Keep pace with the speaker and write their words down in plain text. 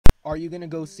Are you gonna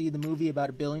go see the movie about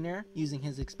a billionaire using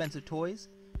his expensive toys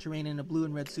to rein in a blue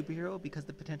and red superhero because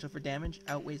the potential for damage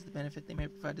outweighs the benefit they may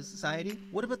provide to society?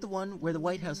 What about the one where the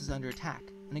White House is under attack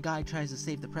and a guy tries to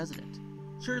save the president?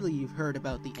 Surely you've heard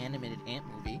about the animated Ant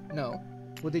movie. No.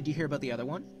 Well, did you hear about the other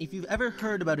one? If you've ever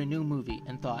heard about a new movie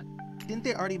and thought, didn't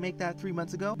they already make that 3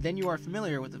 months ago? Then you are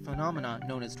familiar with the phenomenon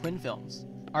known as twin films.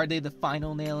 Are they the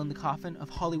final nail in the coffin of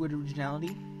Hollywood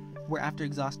originality, where after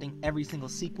exhausting every single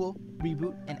sequel,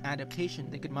 reboot, and adaptation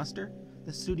they could muster,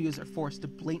 the studios are forced to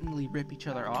blatantly rip each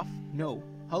other off? No,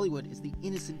 Hollywood is the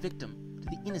innocent victim to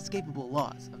the inescapable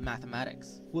laws of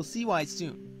mathematics. We'll see why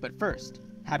soon, but first,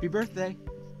 happy birthday!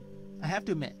 I have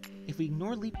to admit, if we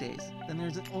ignore leap days, then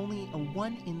there's only a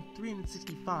 1 in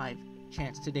 365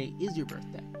 chance today is your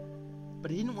birthday.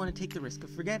 But I didn't want to take the risk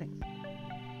of forgetting.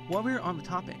 While we're on the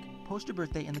topic, post your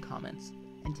birthday in the comments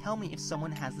and tell me if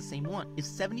someone has the same one. If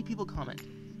 70 people comment,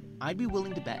 I'd be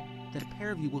willing to bet that a pair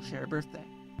of you will share a birthday.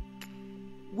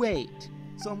 Wait,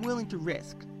 so I'm willing to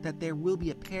risk that there will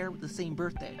be a pair with the same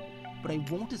birthday, but I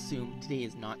won't assume today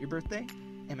is not your birthday?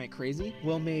 Am I crazy?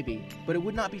 Well, maybe, but it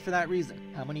would not be for that reason.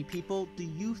 How many people do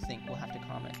you think will have to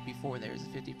comment before there is a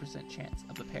 50% chance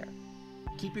of a pair?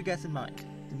 Keep your guess in mind.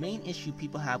 The main issue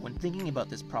people have when thinking about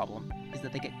this problem is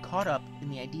that they get caught up in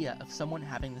the idea of someone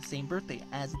having the same birthday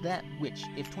as them, which,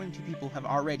 if 22 people have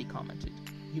already commented,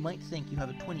 you might think you have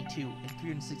a 22 in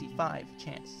 365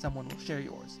 chance someone will share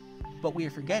yours. But we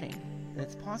are forgetting that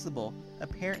it's possible a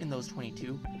pair in those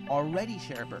 22 already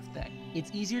share a birthday.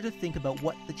 It's easier to think about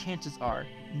what the chances are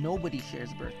nobody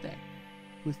shares a birthday.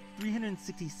 With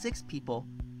 366 people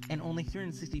and only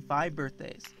 365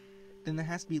 birthdays, then there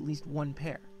has to be at least one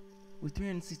pair. With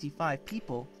 365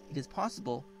 people, it is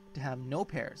possible to have no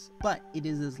pairs, but it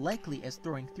is as likely as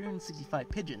throwing 365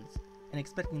 pigeons and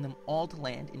expecting them all to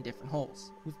land in different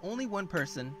holes. With only one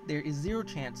person, there is 0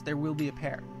 chance there will be a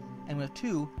pair, and with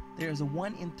 2, there is a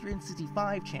 1 in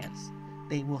 365 chance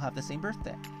they will have the same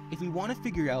birthday. If we want to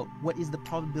figure out what is the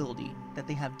probability that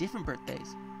they have different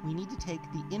birthdays, we need to take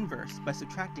the inverse by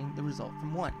subtracting the result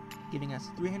from 1, giving us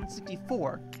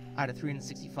 364 out of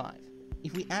 365.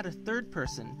 If we add a third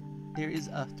person, there is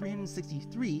a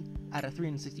 363 out of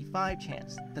 365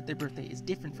 chance that their birthday is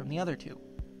different from the other two.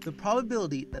 The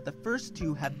probability that the first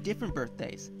two have different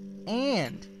birthdays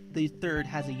and the third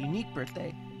has a unique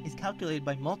birthday is calculated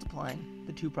by multiplying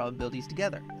the two probabilities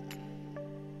together.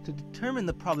 To determine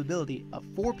the probability of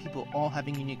 4 people all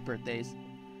having unique birthdays,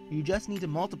 you just need to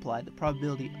multiply the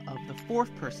probability of the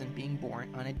 4th person being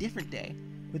born on a different day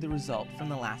with the result from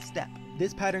the last step.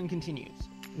 This pattern continues.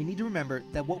 We need to remember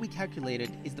that what we calculated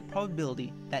is the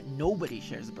probability that nobody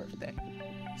shares a birthday.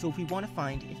 So if we want to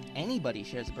find if anybody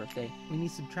shares a birthday, we need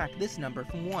to subtract this number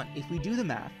from 1. If we do the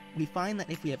math, we find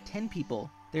that if we have 10 people,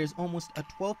 there's almost a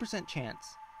 12%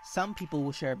 chance some people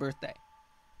will share a birthday.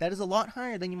 That is a lot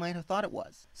higher than you might have thought it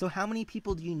was. So how many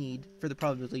people do you need for the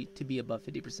probability to be above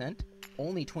 50%?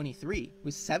 Only 23.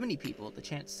 With 70 people, the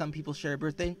chance some people share a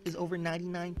birthday is over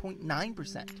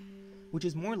 99.9%, which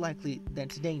is more likely than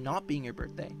today not being your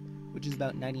birthday, which is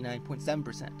about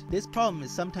 99.7%. This problem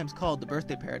is sometimes called the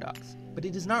birthday paradox, but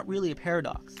it is not really a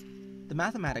paradox. The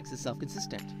mathematics is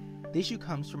self-consistent. The issue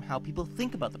comes from how people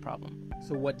think about the problem.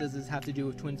 So what does this have to do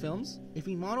with twin films? If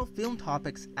we model film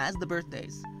topics as the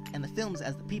birthdays, and the films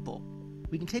as the people,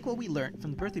 we can take what we learned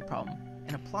from the birthday problem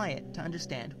and apply it to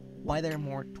understand why there are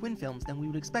more twin films than we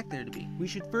would expect there to be. We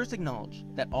should first acknowledge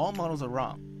that all models are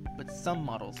wrong, but some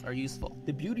models are useful.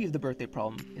 The beauty of the birthday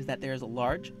problem is that there is a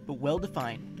large but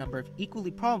well-defined number of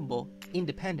equally probable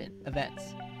independent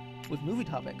events. With movie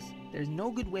topics, there is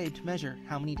no good way to measure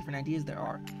how many different ideas there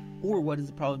are, or what is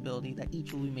the probability that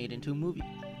each will be made into a movie.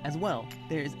 As well,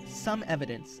 there is some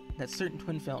evidence that certain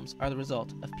twin films are the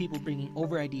result of people bringing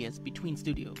over ideas between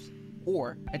studios,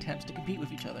 or attempts to compete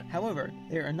with each other. However,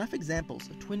 there are enough examples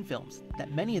of twin films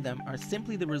that many of them are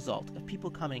simply the result of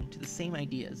people coming to the same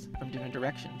ideas from different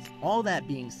directions. All that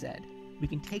being said, we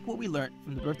can take what we learned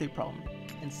from the birthday problem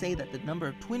and say that the number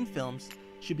of twin films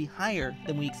should be higher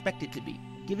than we expect it to be.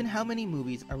 Given how many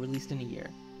movies are released in a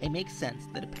year, it makes sense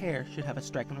that a pair should have a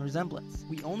striking resemblance.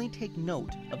 We only take note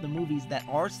of the movies that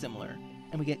are similar,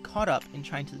 and we get caught up in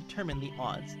trying to determine the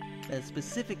odds that a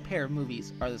specific pair of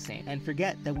movies are the same, and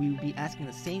forget that we would be asking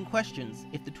the same questions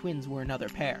if the twins were another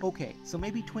pair. Okay, so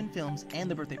maybe twin films and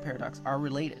the birthday paradox are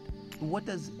related, but what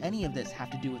does any of this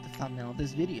have to do with the thumbnail of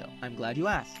this video? I'm glad you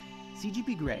asked.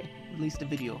 CGP Grey released a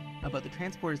video about the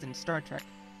transporters in Star Trek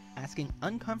asking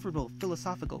uncomfortable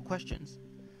philosophical questions,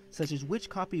 such as which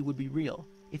copy would be real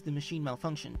if the machine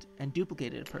malfunctioned and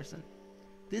duplicated a person.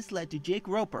 This led to Jake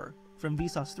Roper from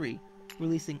Vsauce 3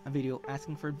 releasing a video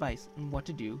asking for advice on what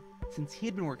to do since he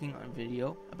had been working on a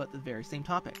video about the very same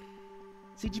topic.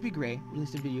 CGP Grey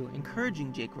released a video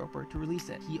encouraging Jake Roper to release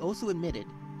it. He also admitted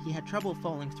he had trouble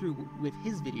following through with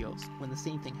his videos when the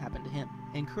same thing happened to him.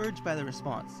 Encouraged by the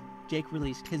response, Jake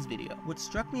released his video. What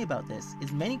struck me about this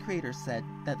is many creators said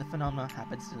that the phenomenon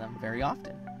happens to them very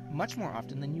often, much more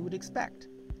often than you would expect.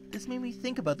 This made me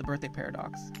think about the birthday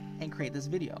paradox and create this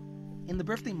video. In the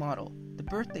birthday model, the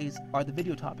birthdays are the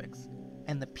video topics,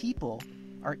 and the people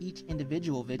are each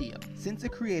individual video. Since a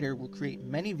creator will create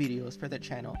many videos for their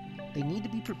channel, they need to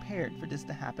be prepared for this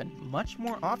to happen much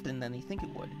more often than they think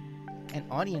it would, and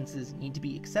audiences need to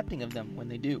be accepting of them when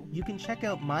they do. You can check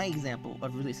out my example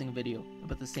of releasing a video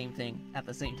about the same thing at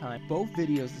the same time. Both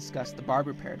videos discuss the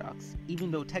barber paradox,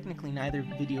 even though technically neither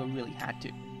video really had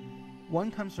to. One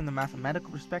comes from the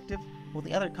mathematical perspective, while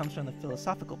the other comes from the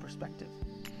philosophical perspective.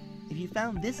 If you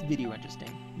found this video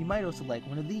interesting, you might also like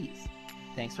one of these.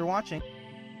 Thanks for watching.